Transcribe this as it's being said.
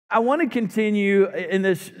I want to continue in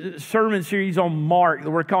this sermon series on Mark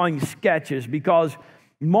that we're calling Sketches, because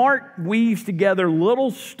Mark weaves together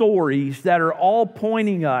little stories that are all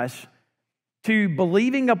pointing us to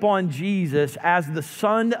believing upon Jesus as the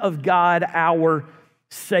Son of God, our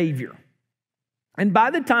Savior. And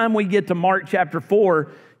by the time we get to Mark chapter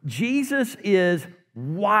 4, Jesus is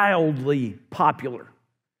wildly popular.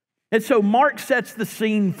 And so Mark sets the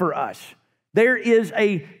scene for us. There is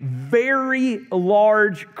a very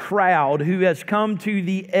large crowd who has come to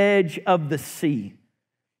the edge of the sea.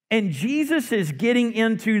 And Jesus is getting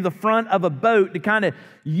into the front of a boat to kind of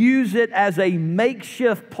use it as a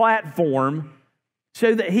makeshift platform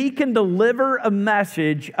so that he can deliver a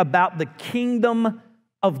message about the kingdom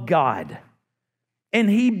of God. And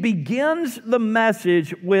he begins the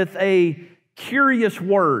message with a curious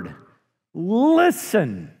word: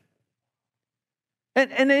 listen.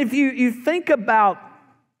 And if you think about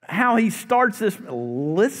how he starts this,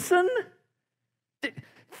 listen,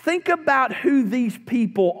 think about who these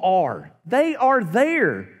people are. They are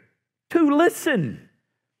there to listen.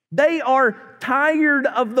 They are tired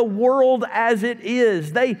of the world as it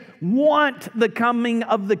is. They want the coming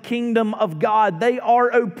of the kingdom of God. They are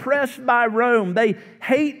oppressed by Rome. They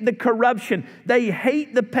hate the corruption. They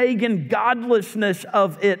hate the pagan godlessness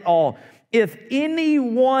of it all. If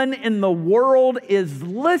anyone in the world is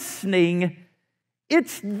listening,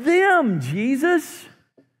 it's them, Jesus.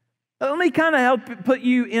 Let me kind of help put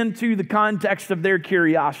you into the context of their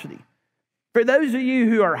curiosity. For those of you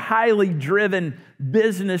who are highly driven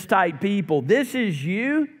business type people, this is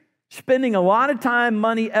you spending a lot of time,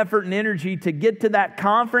 money, effort, and energy to get to that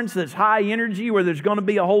conference that's high energy where there's going to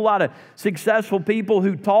be a whole lot of successful people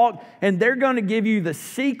who talk, and they're going to give you the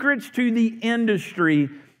secrets to the industry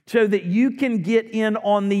so that you can get in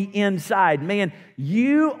on the inside. Man,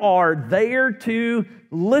 you are there to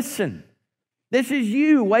listen. This is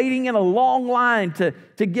you waiting in a long line to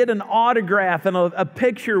get an autograph and a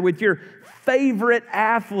picture with your favorite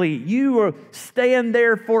athlete. You will stand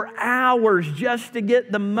there for hours just to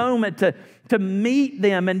get the moment to meet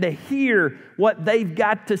them and to hear what they've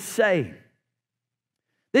got to say.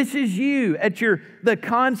 This is you at the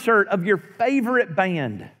concert of your favorite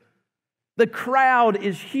band. The crowd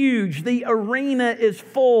is huge. The arena is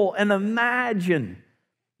full. And imagine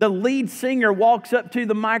the lead singer walks up to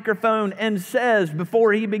the microphone and says,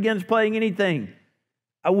 before he begins playing anything,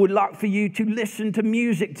 "I would like for you to listen to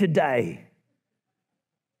music today."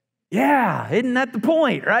 Yeah, isn't that the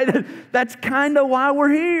point, right? That's kind of why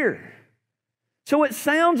we're here. So it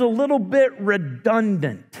sounds a little bit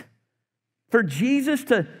redundant for Jesus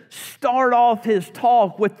to start off his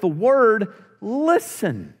talk with the word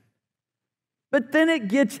listen. But then it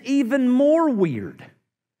gets even more weird,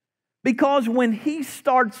 because when he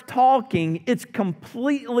starts talking, it's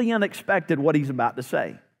completely unexpected what he's about to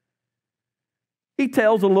say. He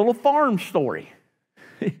tells a little farm story.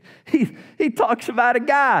 He talks about a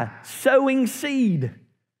guy sowing seed.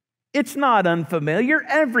 It's not unfamiliar.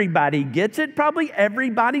 Everybody gets it. Probably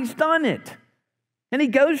everybody's done it. And he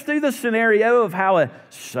goes through the scenario of how a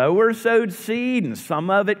sower sowed seed, and some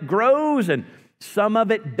of it grows and some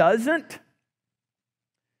of it doesn't.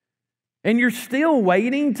 And you're still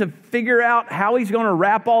waiting to figure out how he's going to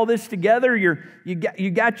wrap all this together.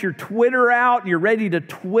 You got your Twitter out. You're ready to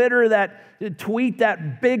tweet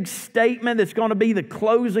that big statement that's going to be the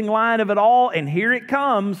closing line of it all. And here it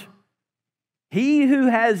comes. He who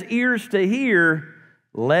has ears to hear,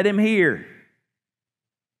 let him hear.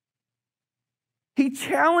 He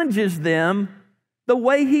challenges them the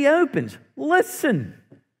way he opens. Listen.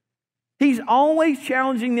 He's always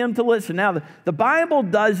challenging them to listen. Now, the Bible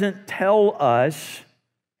doesn't tell us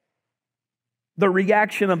the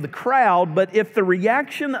reaction of the crowd, but if the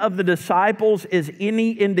reaction of the disciples is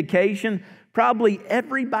any indication, probably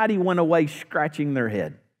everybody went away scratching their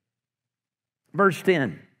head. Verse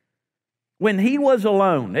 10, when he was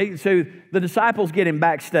alone, so the disciples get him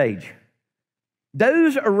backstage.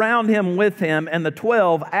 Those around him with him and the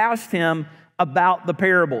 12 asked him about the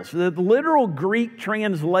parables. The literal Greek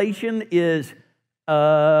translation is,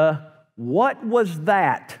 what was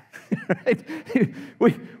that?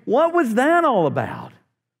 What was that all about?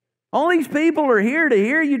 All these people are here to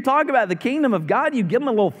hear you talk about the kingdom of God. You give them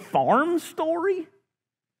a little farm story?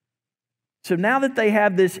 So now that they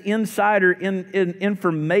have this insider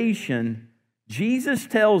information, Jesus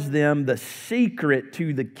tells them the secret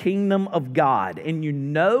to the kingdom of God. And you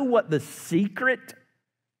know what the secret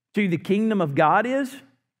to the kingdom of God is?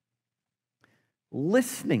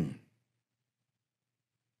 Listening.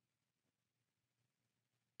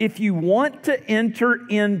 If you want to enter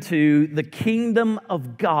into the kingdom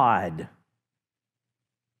of God,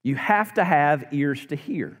 You have to have ears to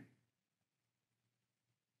hear.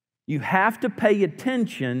 You have to pay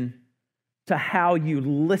attention to how you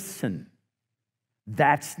listen.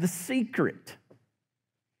 That's the secret.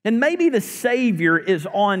 And maybe the Savior is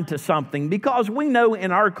on to something, because we know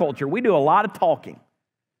in our culture we do a lot of talking.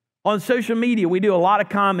 On social media, we do a lot of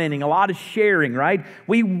commenting, a lot of sharing, right?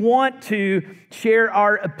 We want to share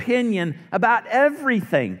our opinion about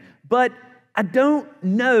everything, but I don't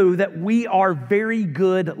know that we are very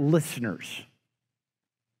good listeners.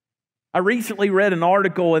 I recently read an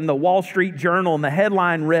article in the Wall Street Journal, and the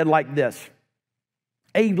headline read like this: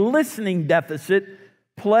 "A listening deficit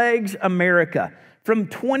plagues America. From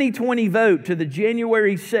 2020 vote to the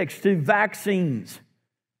January 6th to vaccines."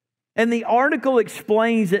 And the article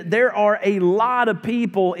explains that there are a lot of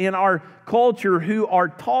people in our culture who are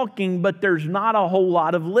talking, but there's not a whole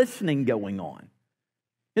lot of listening going on.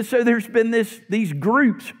 And so there's been these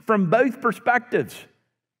groups from both perspectives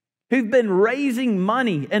who've been raising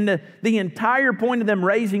money, and the entire point of them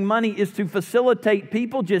raising money is to facilitate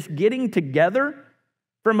people just getting together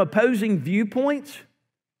from opposing viewpoints,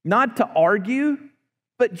 not to argue,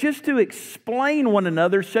 but just to explain one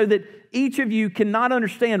another so that each of you can not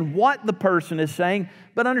understand what the person is saying,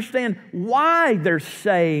 but understand why they're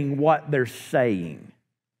saying what they're saying.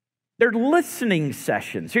 They're listening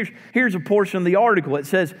sessions. Here's a portion of the article. It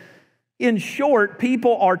says, in short,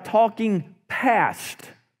 people are talking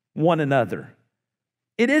past one another.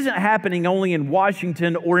 It isn't happening only in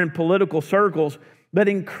Washington or in political circles, but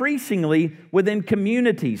increasingly within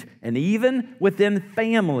communities and even within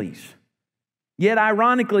families. Yet,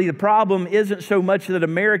 ironically, the problem isn't so much that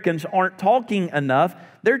Americans aren't talking enough.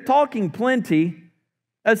 They're talking plenty.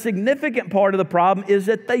 A significant part of the problem is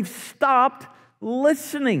that they've stopped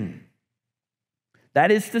listening. That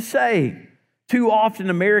is to say, too often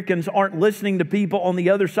Americans aren't listening to people on the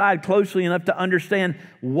other side closely enough to understand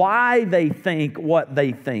why they think what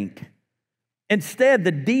they think. Instead,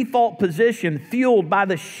 the default position, fueled by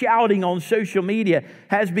the shouting on social media,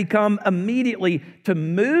 has become immediately to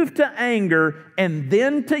move to anger and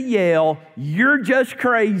then to yell, "You're just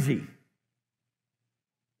crazy."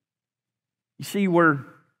 You see, we're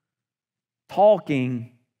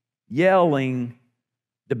talking, yelling,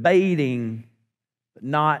 debating, but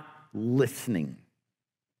not listening.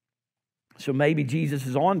 So maybe Jesus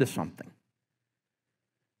is on to something.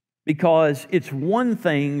 Because it's one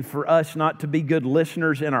thing for us not to be good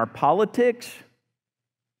listeners in our politics,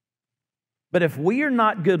 but if we are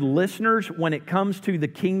not good listeners when it comes to the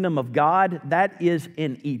kingdom of God, that is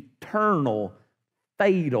an eternal,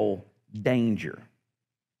 fatal danger.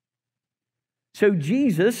 So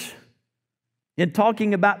Jesus, in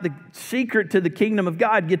talking about the secret to the kingdom of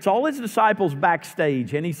God, gets all his disciples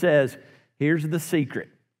backstage and he says, here's the secret.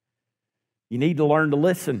 You need to learn to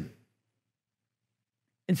listen.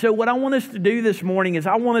 And so what I want us to do this morning is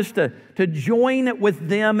I want us to join with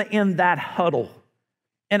them in that huddle.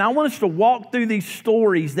 And I want us to walk through these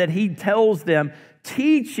stories that he tells them,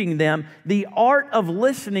 teaching them the art of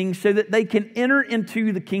listening so that they can enter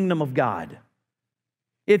into the kingdom of God.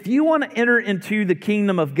 If you want to enter into the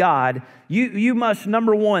kingdom of God, you must,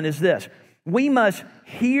 number one is this: we must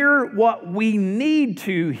hear what we need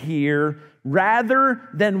to hear rather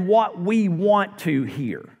than what we want to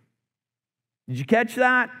hear. Did you catch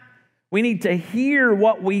that? We need to hear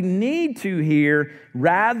what we need to hear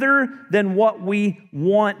rather than what we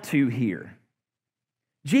want to hear.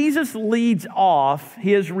 Jesus leads off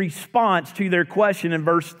his response to their question in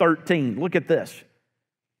verse 13. Look at this.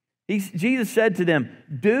 Jesus said to them,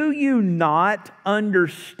 "Do you not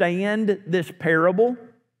understand this parable?"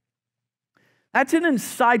 That's an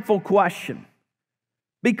insightful question,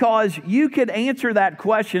 because you could answer that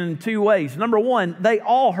question in two ways. Number one, they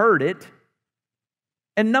all heard it.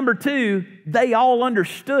 And number two, they all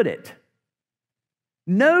understood it.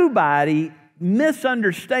 Nobody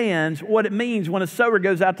misunderstands what it means when a sower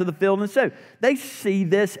goes out to the field and sows. They see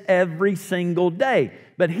this every single day.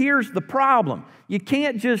 But here's the problem. You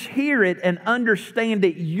can't just hear it and understand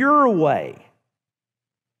it your way.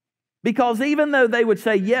 Because even though they would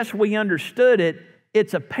say, yes, we understood it,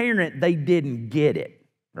 it's apparent they didn't get it,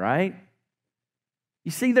 right? You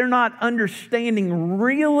see, they're not understanding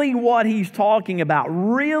really what he's talking about,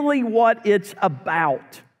 really what it's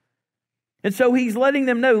about. And so he's letting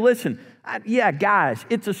them know, listen, guys,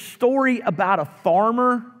 it's a story about a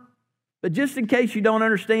farmer, but just in case you don't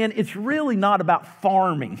understand, it's really not about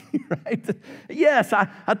farming, right? Yes,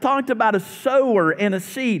 I talked about a sower and a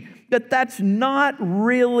seed, that that's not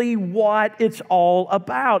really what it's all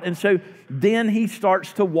about. And so then he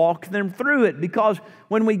starts to walk them through it, because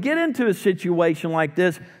when we get into a situation like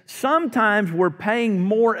this, sometimes we're paying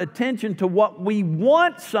more attention to what we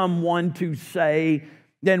want someone to say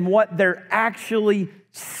than what they're actually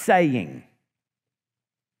saying.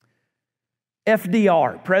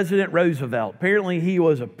 FDR, President Roosevelt, apparently he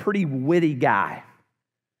was a pretty witty guy.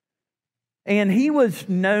 And he was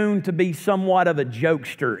known to be somewhat of a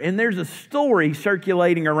jokester. And there's a story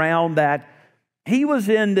circulating around that he was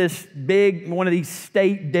in this one of these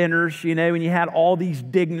state dinners, and you had all these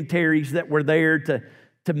dignitaries that were there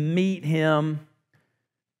to meet him.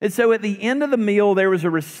 And so at the end of the meal, there was a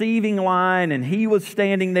receiving line, and he was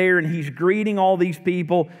standing there, and he's greeting all these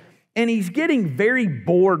people. And he's getting very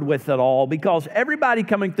bored with it all, because everybody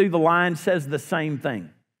coming through the line says the same thing.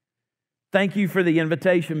 Thank you for the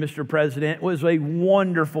invitation, Mr. President. It was a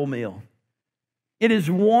wonderful meal. It is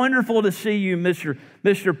wonderful to see you,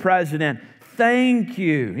 Mr. President. Thank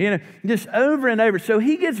you. Just over and over. So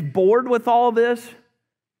he gets bored with all this.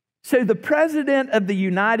 So the President of the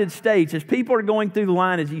United States, as people are going through the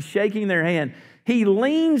line, as he's shaking their hand, he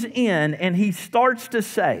leans in and he starts to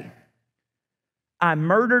say, I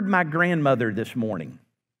murdered my grandmother this morning.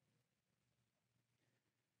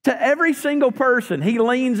 To every single person, he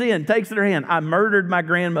leans in, takes their hand. I murdered my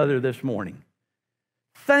grandmother this morning.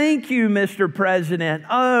 Thank you, Mr. President.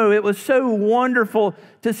 Oh, it was so wonderful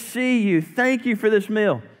to see you. Thank you for this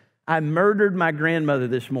meal. I murdered my grandmother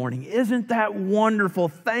this morning. Isn't that wonderful?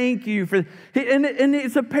 Thank you for... And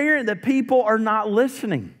it's apparent that people are not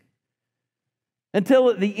listening. Until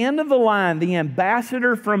at the end of the line, the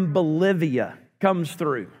ambassador from Bolivia comes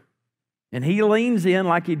through. And he leans in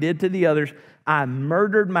like he did to the others. I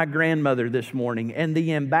murdered my grandmother this morning. And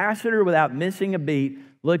the ambassador, without missing a beat,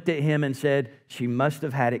 looked at him and said, she must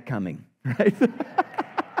have had it coming. Right?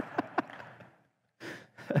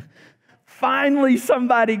 Finally,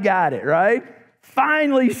 somebody got it, right?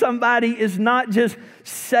 Finally, somebody is not just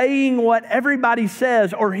saying what everybody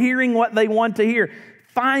says or hearing what they want to hear.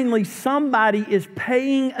 Finally, somebody is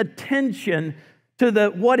paying attention to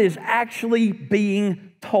what is actually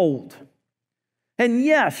being told. And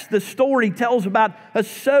yes, the story tells about a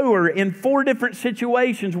sower in 4 different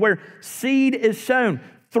situations where seed is sown.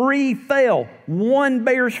 3 fail, 1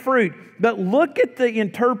 bears fruit. But look at the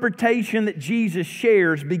interpretation that Jesus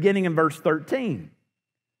shares beginning in verse 13.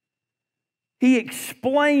 He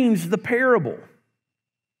explains the parable.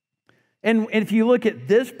 And if you look at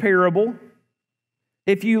this parable,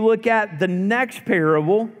 if you look at the next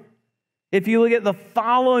parable, if you look at the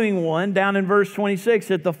following one down in verse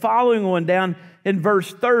 26, at the following one down in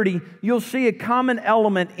verse 30, you'll see a common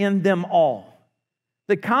element in them all.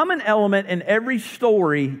 The common element in every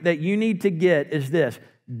story that you need to get is this: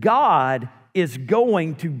 God is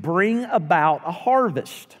going to bring about a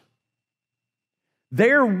harvest.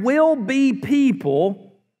 There will be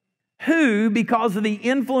people who, because of the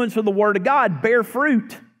influence of the Word of God, bear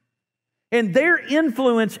fruit. And their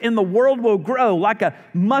influence in the world will grow like a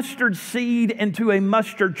mustard seed into a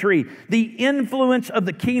mustard tree. The influence of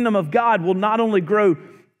the kingdom of God will not only grow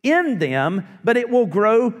in them, but it will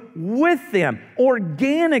grow with them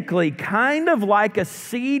organically, kind of like a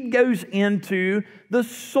seed goes into the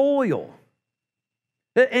soil.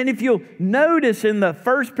 And if you'll notice in the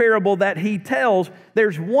first parable that he tells,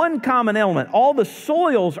 there's one common element. All the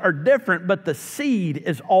soils are different, but the seed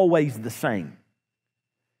is always the same.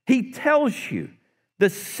 He tells you the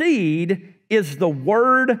seed is the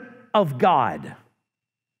Word of God.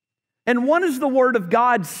 And what does the Word of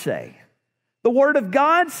God say? The Word of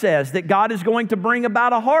God says that God is going to bring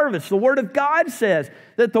about a harvest. The Word of God says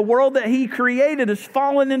that the world that He created has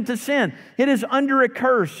fallen into sin. It is under a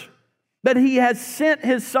curse. But He has sent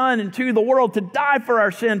His Son into the world to die for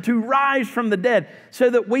our sin, to rise from the dead, so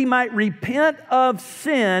that we might repent of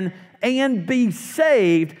sin and be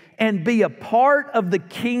saved and be a part of the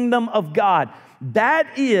kingdom of God.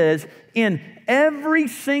 That is in every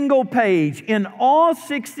single page, in all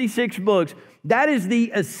 66 books, that is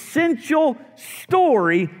the essential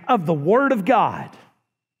story of the Word of God.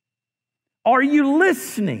 Are you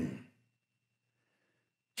listening?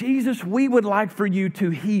 Jesus, we would like for you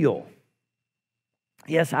to heal.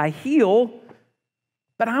 Yes, I heal,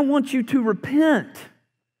 but I want you to repent.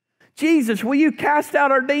 Jesus, will you cast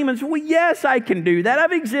out our demons? Well, yes, I can do that.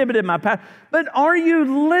 I've exhibited my power. But are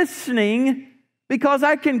you listening? Because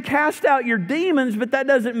I can cast out your demons, but that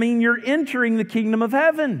doesn't mean you're entering the kingdom of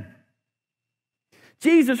heaven.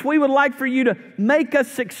 Jesus, we would like for you to make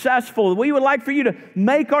us successful. We would like for you to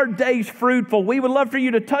make our days fruitful. We would love for you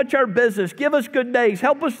to touch our business, give us good days,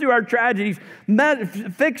 help us through our tragedies,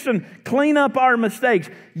 fix and clean up our mistakes.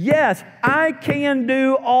 Yes, I can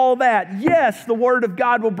do all that. Yes, the Word of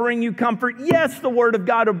God will bring you comfort. Yes, the Word of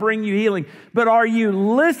God will bring you healing. But are you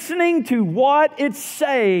listening to what it's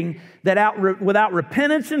saying that without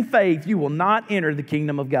repentance and faith, you will not enter the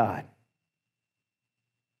kingdom of God?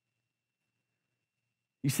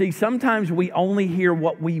 You see, sometimes we only hear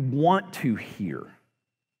what we want to hear.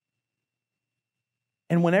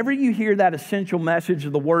 And whenever you hear that essential message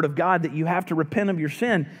of the Word of God that you have to repent of your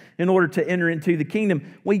sin in order to enter into the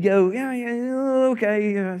kingdom, we go, yeah,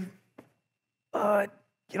 okay,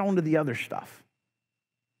 get on to the other stuff.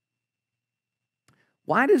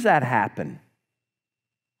 Why does that happen?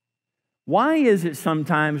 Why is it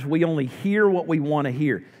sometimes we only hear what we want to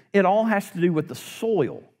hear? It all has to do with the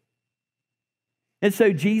soil. And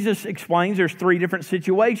so Jesus explains there's 3 different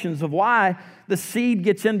situations of why the seed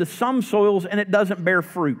gets into some soils and it doesn't bear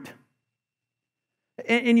fruit.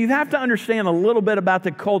 And you have to understand a little bit about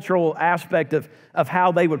the cultural aspect of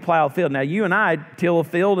how they would plow a field. Now, you and I till a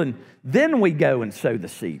field and then we go and sow the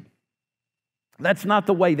seed. That's not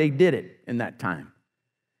the way they did it in that time.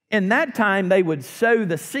 In that time, they would sow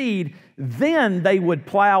the seed, then they would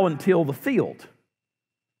plow and till the field.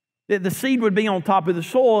 The seed would be on top of the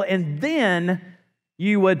soil, and then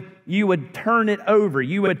you would turn it over.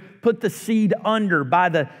 You would put the seed under by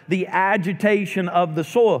the agitation of the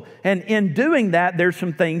soil. And in doing that, there's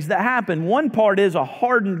some things that happen. One part is a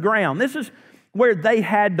hardened ground. This is where they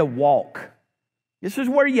had to walk. This is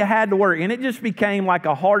where you had to work. And it just became like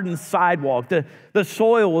a hardened sidewalk. The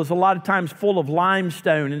soil was a lot of times full of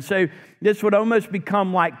limestone. And so this would almost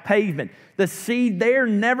become like pavement. The seed there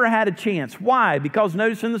never had a chance. Why? Because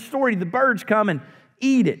notice in the story, the birds come and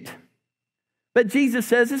eat it. But Jesus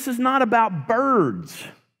says this is not about birds,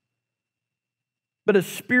 but a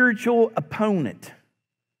spiritual opponent.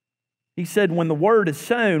 He said when the word is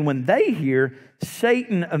sown, when they hear,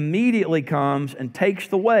 Satan immediately comes and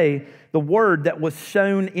takes away the word that was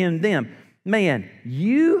sown in them. Man,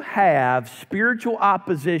 you have spiritual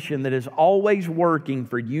opposition that is always working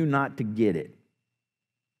for you not to get it.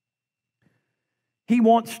 He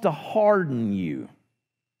wants to harden you.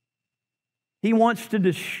 He wants to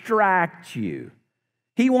distract you.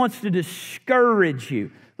 He wants to discourage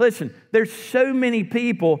you. Listen, there's so many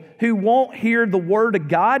people who won't hear the Word of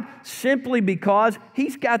God simply because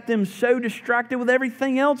He's got them so distracted with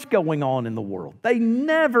everything else going on in the world. They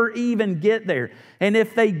never even get there. And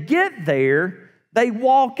if they get there, they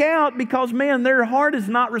walk out because, man, their heart is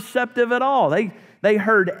not receptive at all. They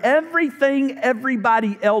heard everything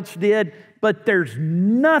everybody else did, but there's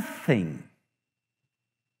nothing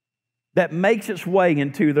that makes its way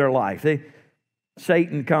into their life.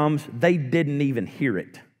 Satan comes, they didn't even hear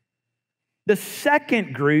it. The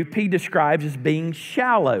second group he describes as being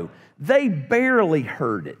shallow. They barely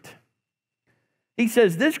heard it. He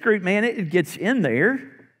says this group, man, it gets in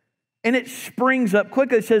there and it springs up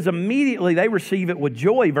quickly. It says immediately they receive it with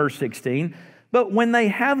joy, verse 16. But when they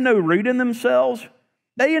have no root in themselves,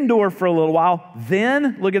 they endure for a little while.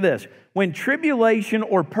 Then, look at this, when tribulation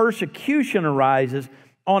or persecution arises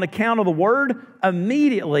on account of the word,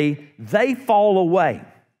 immediately they fall away.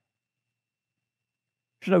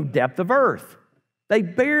 There's no depth of earth. They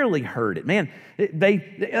barely heard it. Man,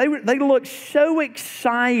 they looked so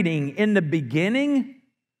exciting in the beginning,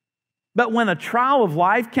 but when a trial of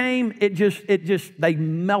life came, they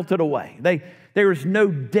melted away. There was no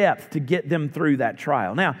depth to get them through that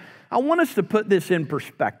trial. Now, I want us to put this in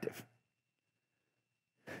perspective.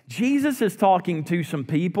 Jesus is talking to some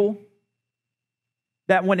people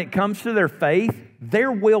that when it comes to their faith,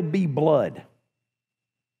 there will be blood.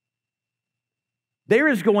 There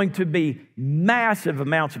is going to be massive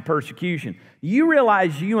amounts of persecution. You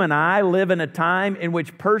realize you and I live in a time in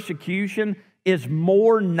which persecution is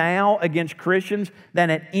more now against Christians than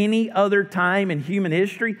at any other time in human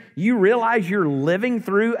history? You realize you're living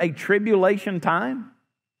through a tribulation time?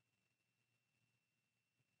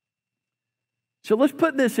 So let's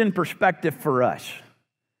put this in perspective for us.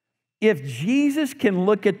 If Jesus can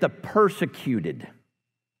look at the persecuted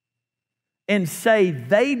and say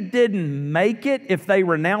they didn't make it if they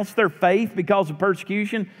renounced their faith because of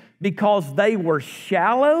persecution, because they were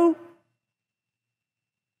shallow,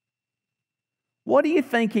 what do you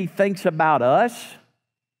think He thinks about us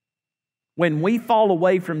when we fall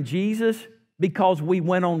away from Jesus because we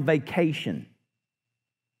went on vacation?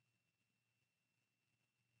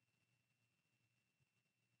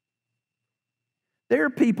 There are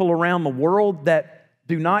people around the world that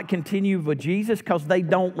do not continue with Jesus because they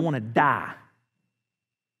don't want to die.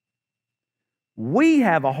 We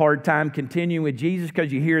have a hard time continuing with Jesus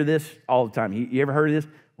because you hear this all the time. You ever heard of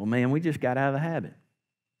this? Well, man, we just got out of the habit.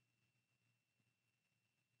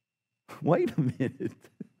 Wait a minute.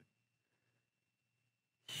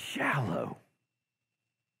 Shallow.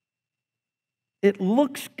 It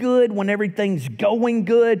looks good when everything's going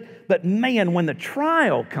good, but man, when the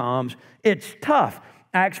trial comes, it's tough.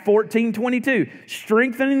 Acts 14:22,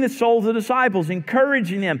 strengthening the souls of the disciples,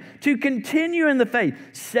 encouraging them to continue in the faith,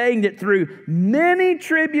 saying that through many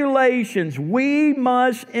tribulations we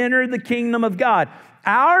must enter the kingdom of God.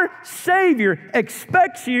 Our Savior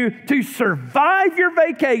expects you to survive your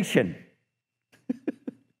vacation,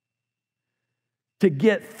 to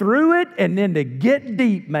get through it and then to get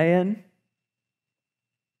deep, man.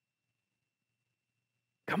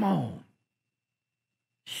 Come on.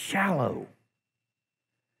 Shallow.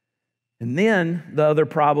 And then the other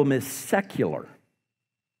problem is secular.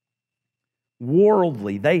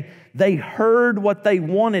 Worldly. They heard what they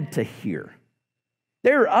wanted to hear.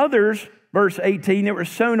 There are others, verse 18, that were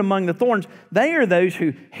sown among the thorns. They are those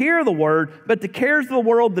who hear the word, but the cares of the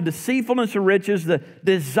world, the deceitfulness of riches, the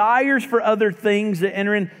desires for other things that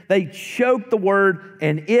enter in, they choke the word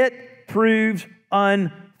and it proves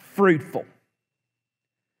unfruitful.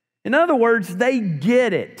 In other words, they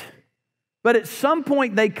get it. But at some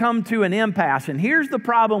point they come to an impasse. And here's the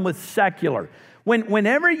problem with secular.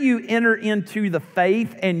 Whenever you enter into the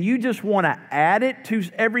faith and you just want to add it to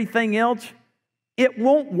everything else, it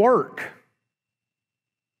won't work.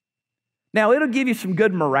 Now, it'll give you some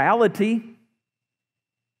good morality.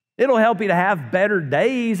 It'll help you to have better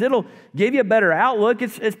days. It'll give you a better outlook.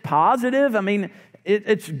 It's positive. I mean,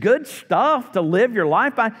 it's good stuff to live your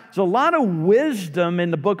life by. There's a lot of wisdom in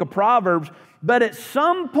the book of Proverbs. But at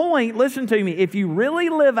some point, listen to me, if you really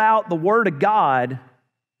live out the Word of God,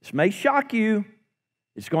 this may shock you.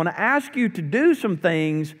 It's going to ask you to do some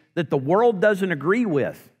things that the world doesn't agree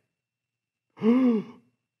with. It's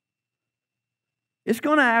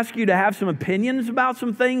going to ask you to have some opinions about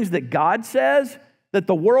some things that God says that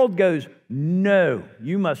the world goes, no,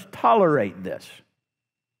 you must tolerate this.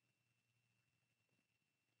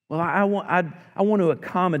 Well, I want to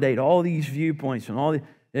accommodate all these viewpoints and all the...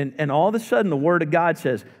 And all of a sudden, the Word of God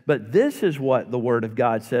says, but this is what the Word of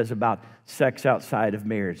God says about sex outside of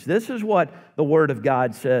marriage. This is what the Word of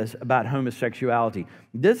God says about homosexuality.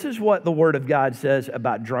 This is what the Word of God says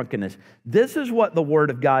about drunkenness. This is what the Word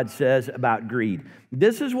of God says about greed.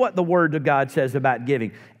 This is what the Word of God says about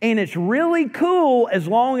giving. And it's really cool as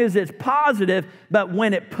long as it's positive, but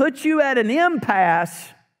when it puts you at an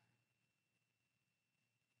impasse,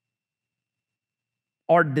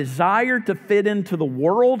 our desire to fit into the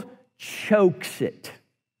world chokes it.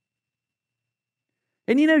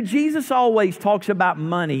 And you know, Jesus always talks about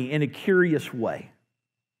money in a curious way.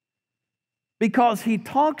 Because he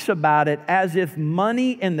talks about it as if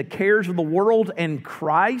money and the cares of the world and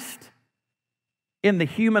Christ in the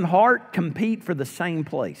human heart compete for the same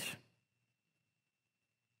place.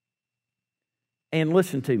 And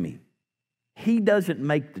listen to me, he doesn't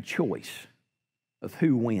make the choice of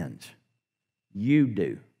who wins. You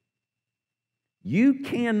do. You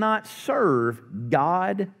cannot serve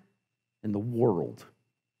God and the world.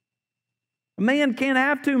 A man can't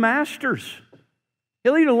have two masters.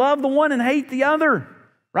 He'll either love the one and hate the other,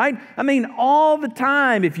 right? I mean, all the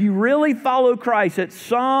time, if you really follow Christ, at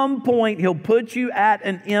some point, he'll put you at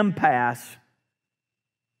an impasse.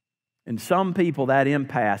 And some people, that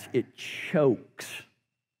impasse, it chokes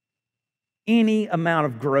any amount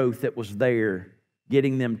of growth that was there,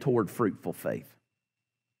 getting them toward fruitful faith.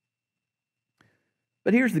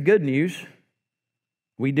 But here's the good news.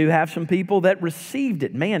 We do have some people that received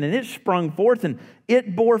it, man, and it sprung forth and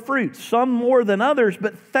it bore fruit, some more than others,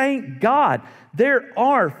 but thank God there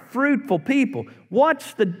are fruitful people.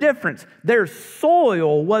 What's the difference? Their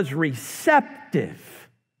soil was receptive,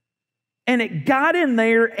 and it got in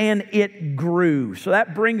there and it grew. So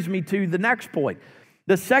that brings me to the next point.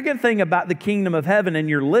 The second thing about the kingdom of heaven, and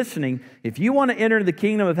you're listening, if you want to enter the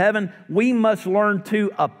kingdom of heaven, we must learn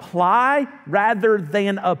to apply rather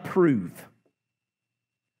than approve.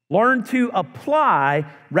 Learn to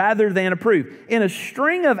apply rather than approve. In a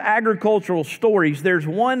string of agricultural stories, there's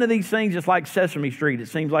one of these things that's like Sesame Street. It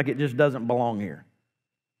seems like it just doesn't belong here.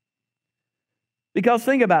 Because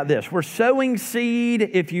think about this. We're sowing seed.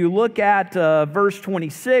 If you look at verse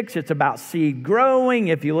 26, it's about seed growing.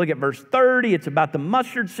 If you look at verse 30, it's about the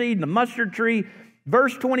mustard seed and the mustard tree.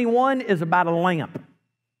 Verse 21 is about a lamp.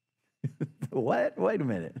 What? Wait a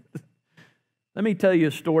minute. Let me tell you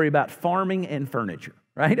a story about farming and furniture,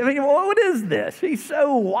 right? I mean, what is this? He's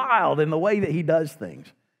so wild in the way that he does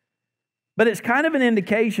things. But it's kind of an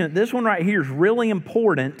indication that this one right here is really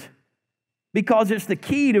important. because it's the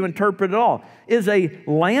key to interpret it all. Is a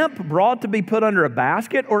lamp brought to be put under a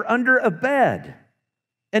basket or under a bed?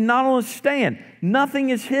 And not on a stand. Nothing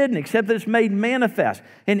is hidden except that it's made manifest,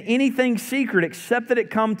 and anything secret except that it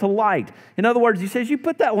come to light. In other words, he says you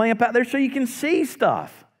put that lamp out there so you can see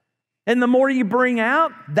stuff. And the more you bring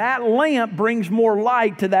out, that lamp brings more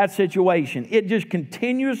light to that situation. It just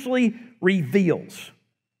continuously reveals.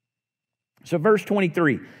 So verse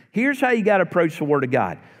 23, here's how you got to approach the Word of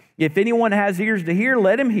God. If anyone has ears to hear,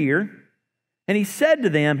 let him hear. And he said to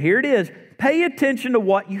them, here it is, pay attention to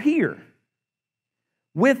what you hear.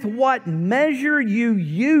 With what measure you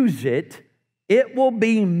use it, it will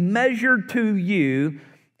be measured to you,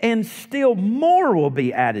 and still more will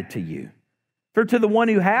be added to you. For to the one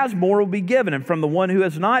who has, more will be given, and from the one who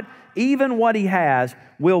has not, even what he has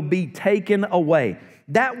will be taken away.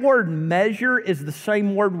 That word measure is the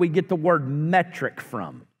same word we get the word metric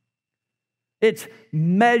from. It's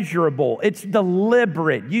measurable. It's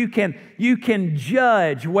deliberate. You can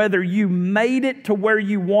judge whether you made it to where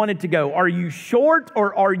you wanted to go. Are you short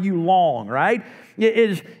or are you long, right?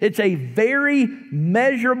 It's a very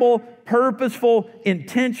measurable, purposeful,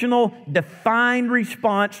 intentional, defined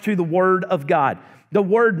response to the Word of God. The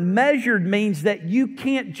word measured means that you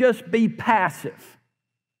can't just be passive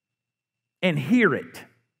and hear it.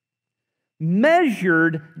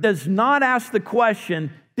 Measured does not ask the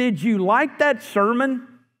question, did you like that sermon?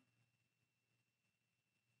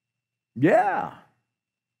 Yeah.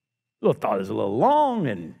 I thought it was a little long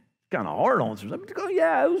and kind of hard on some.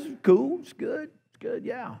 Yeah, it was cool. It's good. It's good.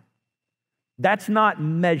 Yeah. That's not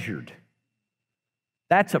measured.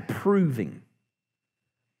 That's approving.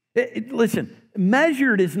 Listen,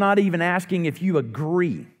 measured is not even asking if you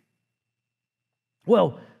agree.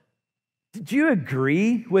 Well, did you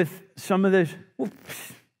agree with some of this? Well,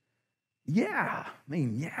 yeah.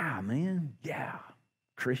 Yeah, man. Yeah.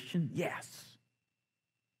 Christian, yes.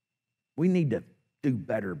 We need to do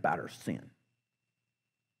better about our sin.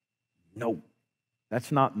 No,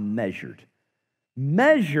 that's not measured.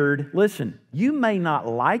 Measured, listen, you may not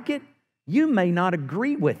like it, you may not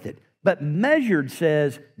agree with it, but measured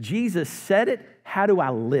says, Jesus said it, how do I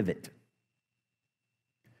live it?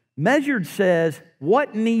 Measured says,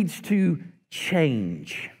 what needs to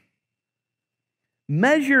change?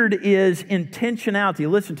 Measured is intentionality.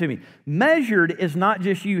 Listen to me. Measured is not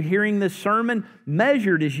just you hearing this sermon.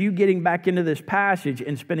 Measured is you getting back into this passage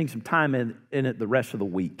and spending some time in it the rest of the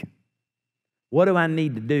week. What do I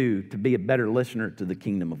need to do to be a better listener to the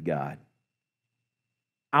kingdom of God?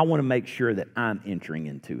 I want to make sure that I'm entering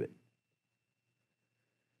into it.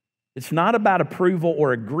 It's not about approval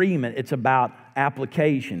or agreement. It's about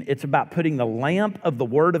application. It's about putting the lamp of the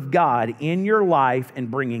Word of God in your life and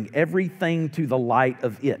bringing everything to the light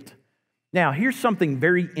of it. Now, here's something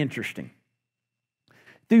very interesting.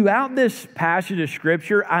 Throughout this passage of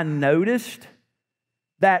Scripture, I noticed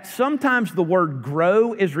that sometimes the word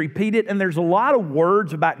grow is repeated, and there's a lot of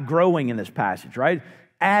words about growing in this passage, right?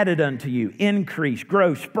 Added unto you, increase,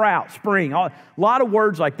 grow, sprout, spring, a lot of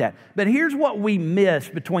words like that. But here's what we miss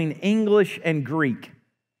between English and Greek.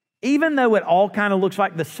 Even though it all kind of looks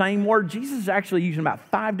like the same word, Jesus is actually using about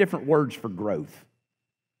 5 different words for growth.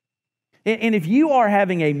 And if you are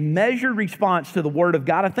having a measured response to the Word of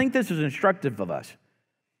God, I think this is instructive of us.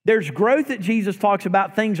 There's growth that Jesus talks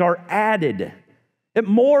about, things are added. That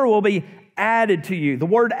more will be added to you. The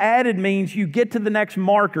word added means you get to the next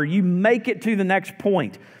marker, you make it to the next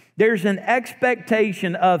point. There's an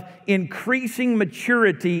expectation of increasing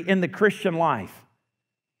maturity in the Christian life.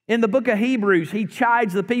 In the book of Hebrews, he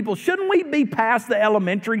chides the people, shouldn't we be past the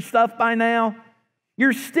elementary stuff by now?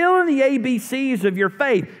 You're still in the ABCs of your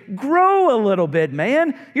faith. Grow a little bit,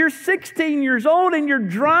 man. You're 16 years old and you're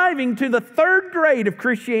driving to the 3rd grade of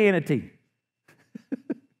Christianity.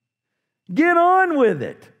 Get on with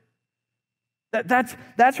it.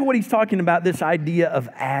 That's what he's talking about, this idea of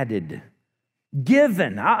added.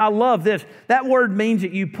 Given. I love this. That word means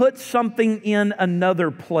that you put something in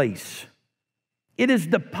another place. It is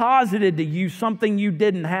deposited to you something you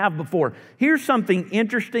didn't have before. Here's something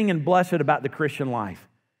interesting and blessed about the Christian life.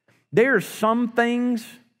 There are some things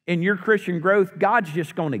in your Christian growth God's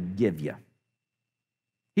just going to give you.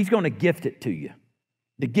 He's going to gift it to you.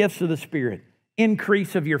 The gifts of the Spirit.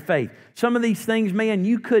 Increase of your faith. Some of these things, man,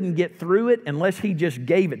 you couldn't get through it unless He just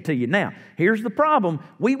gave it to you. Now, here's the problem.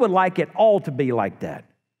 We would like it all to be like that.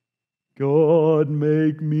 God,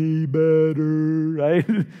 make me better, right?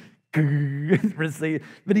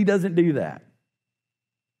 But He doesn't do that.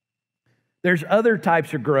 There's other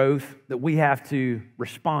types of growth that we have to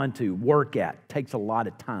respond to, work at. It takes a lot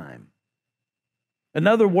of time.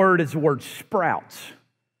 Another word is the word sprouts.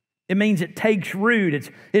 It means it takes root.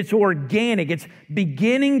 It's organic. It's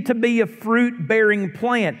beginning to be a fruit-bearing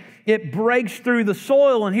plant. It breaks through the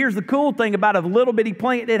soil. And here's the cool thing about a little bitty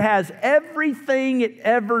plant. It has everything it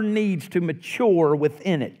ever needs to mature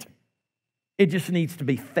within it. It just needs to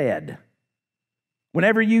be fed.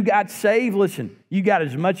 Whenever you got saved, listen, you got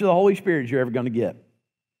as much of the Holy Spirit as you're ever going to get.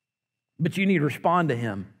 But you need to respond to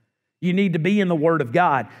Him. You need to be in the Word of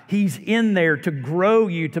God. He's in there to grow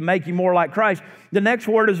you, to make you more like Christ. The next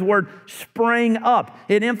word is the word spring up.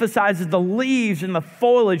 It emphasizes the leaves and the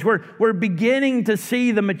foliage. We're beginning to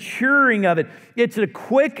see the maturing of it. It's a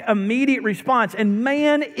quick, immediate response. And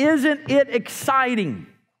man, isn't it exciting?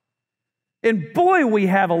 And boy, we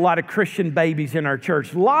have a lot of Christian babies in our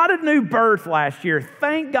church. A lot of new birth last year.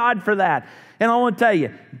 Thank God for that. And I want to tell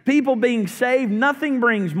you, people being saved, nothing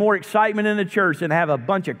brings more excitement in the church than to have a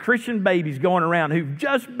bunch of Christian babies going around who've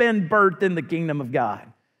just been birthed in the kingdom of God.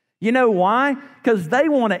 You know why? Because they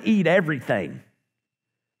want to eat everything.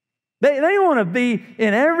 They want to be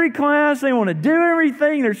in every class. They want to do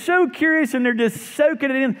everything. They're so curious and they're just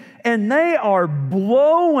soaking it in. And they are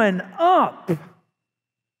blowing up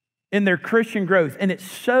in their Christian growth. And it's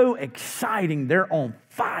so exciting. They're on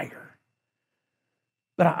fire.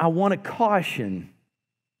 But I want to caution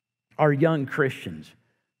our young Christians.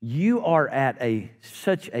 You are at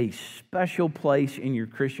such a special place in your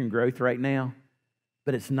Christian growth right now,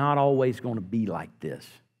 but it's not always going to be like this.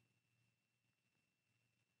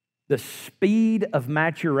 The speed of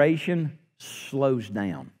maturation slows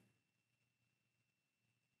down.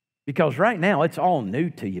 Because right now, it's all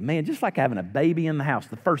new to you. Man, just like having a baby in the house,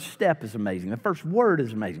 the first step is amazing. The first word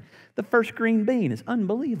is amazing. The first green bean is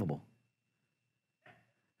unbelievable.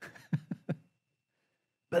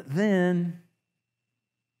 But then,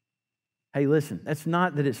 hey, listen, that's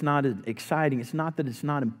not that it's not exciting. It's not that it's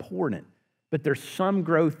not important. But there's some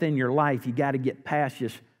growth in your life. You got to get past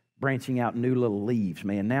just branching out new little leaves,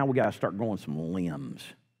 man. Now we got to start growing some limbs.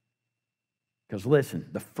 Because listen,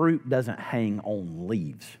 the fruit doesn't hang on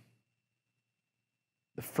leaves.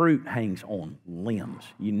 The fruit hangs on limbs.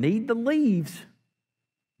 You need the leaves,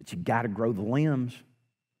 but you got to grow the limbs.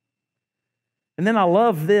 And then I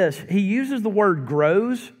love this. He uses the word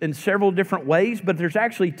grows in several different ways, but there's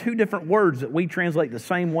actually two different words that we translate the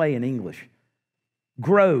same way in English.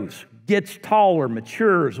 Grows, gets taller,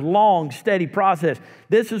 matures, long, steady process.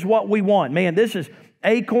 This is what we want. Man, this is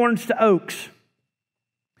acorns to oaks.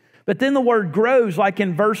 But then the word grows, like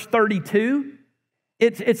in verse 32,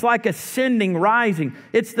 it's like ascending, rising.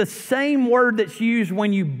 It's the same word that's used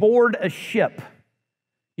when you board a ship.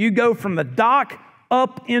 You go from the dock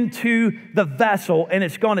up into the vessel, and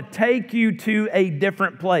it's going to take you to a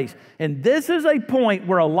different place. And this is a point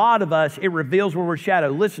where a lot of us, it reveals where we're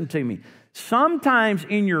shadowed. Listen to me. Sometimes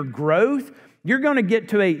in your growth, you're going to get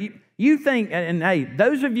to you think, and hey,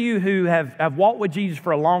 those of you who have walked with Jesus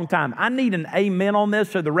for a long time, I need an amen on this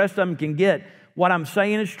so the rest of them can get what I'm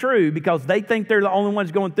saying is true, because they think they're the only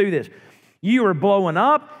ones going through this. You were blowing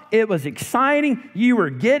up. It was exciting. You were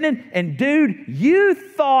getting it. And dude, you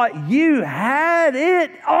thought you had it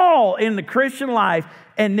all in the Christian life.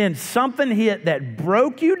 And then something hit that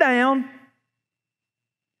broke you down.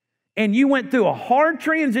 And you went through a hard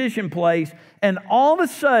transition place. And all of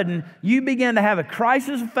a sudden, you began to have a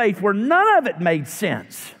crisis of faith where none of it made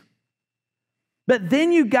sense. But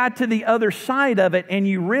then you got to the other side of it and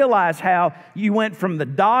you realize how you went from the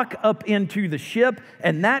dock up into the ship.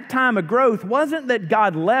 And that time of growth wasn't that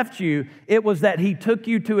God left you, it was that He took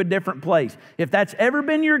you to a different place. If that's ever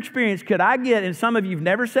been your experience, could I get, and some of you have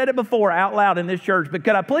never said it before out loud in this church, but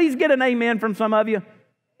could I please get an amen from some of you?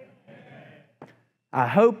 I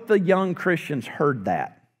hope the young Christians heard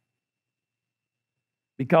that.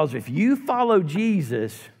 Because if you follow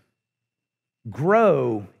Jesus,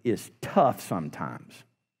 grow is tough sometimes.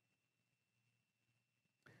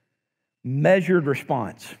 Measured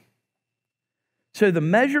response. So the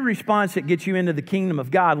measured response that gets you into the kingdom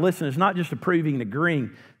of God, listen, is not just approving and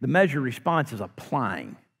agreeing. The measured response is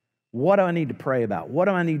applying. What do I need to pray about? What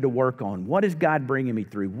do I need to work on? What is God bringing me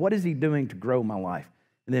through? What is He doing to grow my life?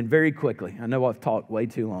 And then very quickly, I know I've talked way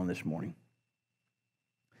too long this morning.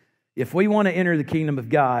 If we want to enter the kingdom of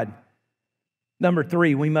God, number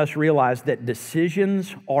 3, we must realize that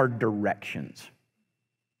decisions are directions.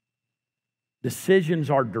 Decisions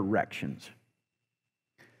are directions.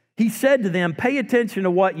 He said to them, pay attention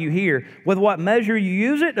to what you hear. With what measure you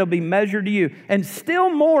use it, it'll be measured to you. And still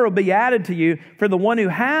more will be added to you. For the one who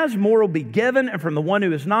has, more will be given. And from the one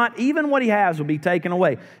who is not, even what he has will be taken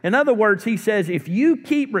away. In other words, he says, if you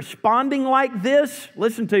keep responding like this,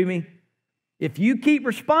 listen to me, if you keep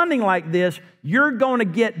responding like this, you're going to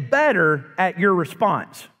get better at your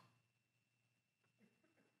response.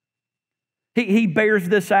 He bears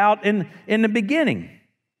this out in the beginning.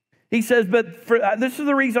 He says, but this is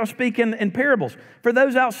the reason I'll speak in parables. For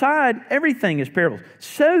those outside, everything is parables,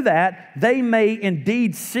 so that they may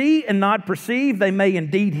indeed see and not perceive. They may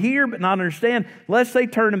indeed hear but not understand, lest they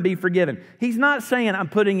turn and be forgiven. He's not saying I'm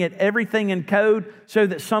putting everything in code so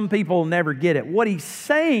that some people will never get it. What he's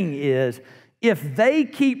saying is, if they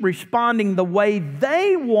keep responding the way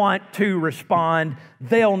they want to respond,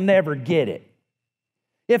 they'll never get it.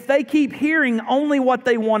 If they keep hearing only what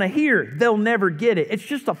they want to hear, they'll never get it. It's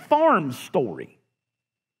just a farm story.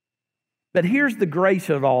 But here's the grace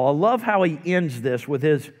of it all. I love how he ends this with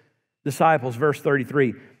his disciples, verse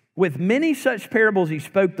 33. With many such parables he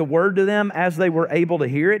spoke the word to them as they were able to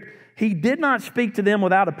hear it. He did not speak to them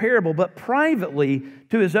without a parable, but privately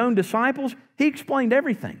to his own disciples, he explained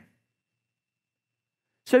everything.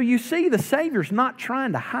 So you see, the Savior's not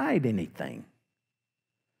trying to hide anything.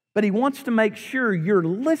 But he wants to make sure you're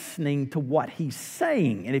listening to what he's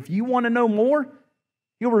saying. And if you want to know more,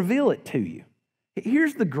 he'll reveal it to you.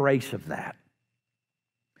 Here's the grace of that.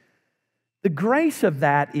 The grace of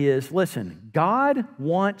that is, listen, God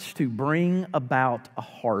wants to bring about a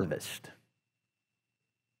harvest.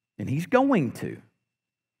 And he's going to.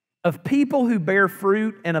 Of people who bear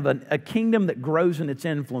fruit and of a kingdom that grows in its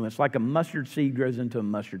influence, like a mustard seed grows into a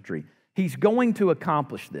mustard tree. He's going to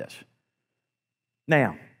accomplish this.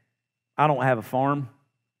 Now, I don't have a farm.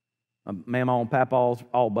 Mama and Papa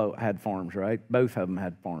all both had farms, right? Both of them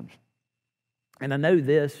had farms. And I know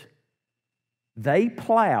this. They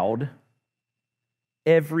plowed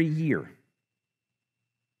every year.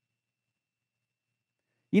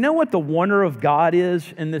 You know what the wonder of God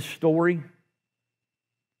is in this story?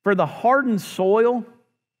 For the hardened soil,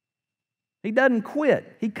 he doesn't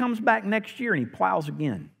quit. He comes back next year and he plows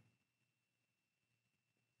again.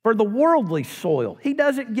 For the worldly soil, he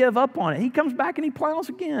doesn't give up on it. He comes back and he plows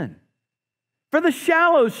again. For the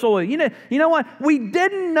shallow soil, you know what? We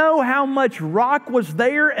didn't know how much rock was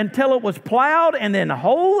there until it was plowed, and then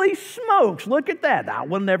holy smokes, look at that. I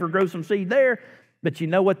will never grow some seed there. But you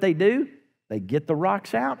know what they do? They get the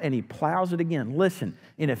rocks out and he plows it again. Listen,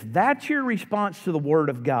 and if that's your response to the Word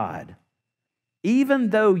of God, even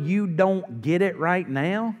though you don't get it right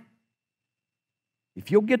now, if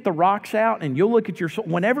you'll get the rocks out and you'll look at your soul,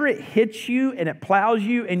 whenever it hits you and it plows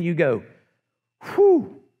you and you go,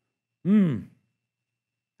 whew, I'm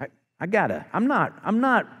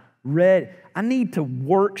not ready. I need to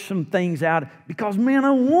work some things out because, man,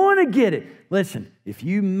 I want to get it. Listen, if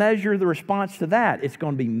you measure the response to that, it's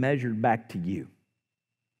going to be measured back to you.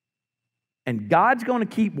 And God's going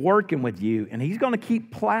to keep working with you and he's going to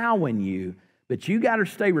keep plowing you. But you got to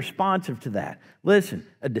stay responsive to that. Listen,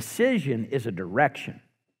 a decision is a direction.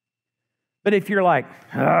 But if you're like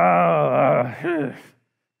 30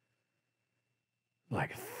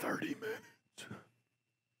 minutes.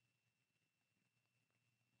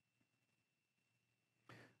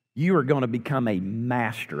 You are going to become a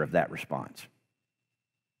master of that response.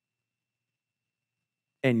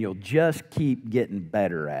 And you'll just keep getting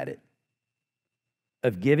better at it.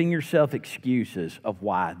 Of giving yourself excuses of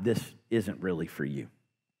why this isn't really for you.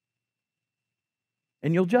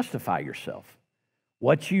 And you'll justify yourself.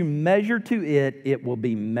 What you measure to it, it will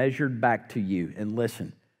be measured back to you. And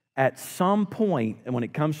listen, at some point, and when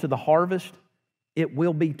it comes to the harvest, it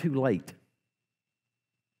will be too late.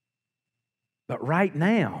 But right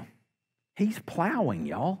now, he's plowing,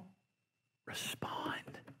 y'all.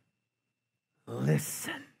 Respond.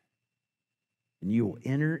 Listen. And you will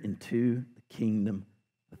enter into the kingdom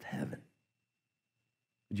of heaven.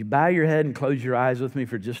 Would you bow your head and close your eyes with me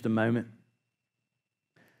for just a moment?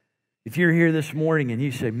 If you're here this morning and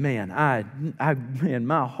you say, man,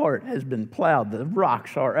 my heart has been plowed. The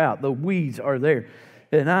rocks are out. The weeds are there.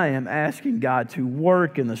 And I am asking God to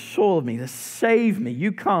work in the soul of me, to save me.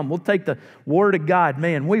 You come. We'll take the Word of God.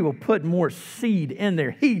 Man, we will put more seed in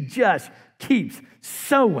there. He just keeps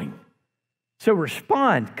sowing. So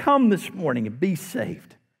respond. Come this morning and be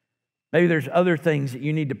saved. Maybe there's other things that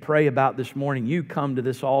you need to pray about this morning. You come to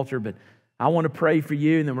this altar, but I want to pray for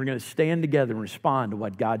you, and then we're going to stand together and respond to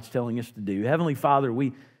what God's telling us to do. Heavenly Father,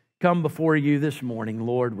 we come before you this morning,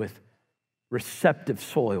 Lord, with receptive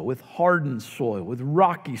soil, with hardened soil, with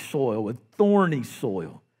rocky soil, with thorny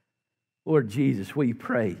soil. Lord Jesus, we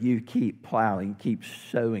pray you keep plowing, keep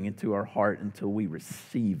sowing into our heart until we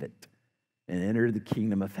receive it and enter the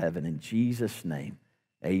kingdom of heaven. In Jesus' name,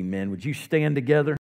 amen. Would you stand together?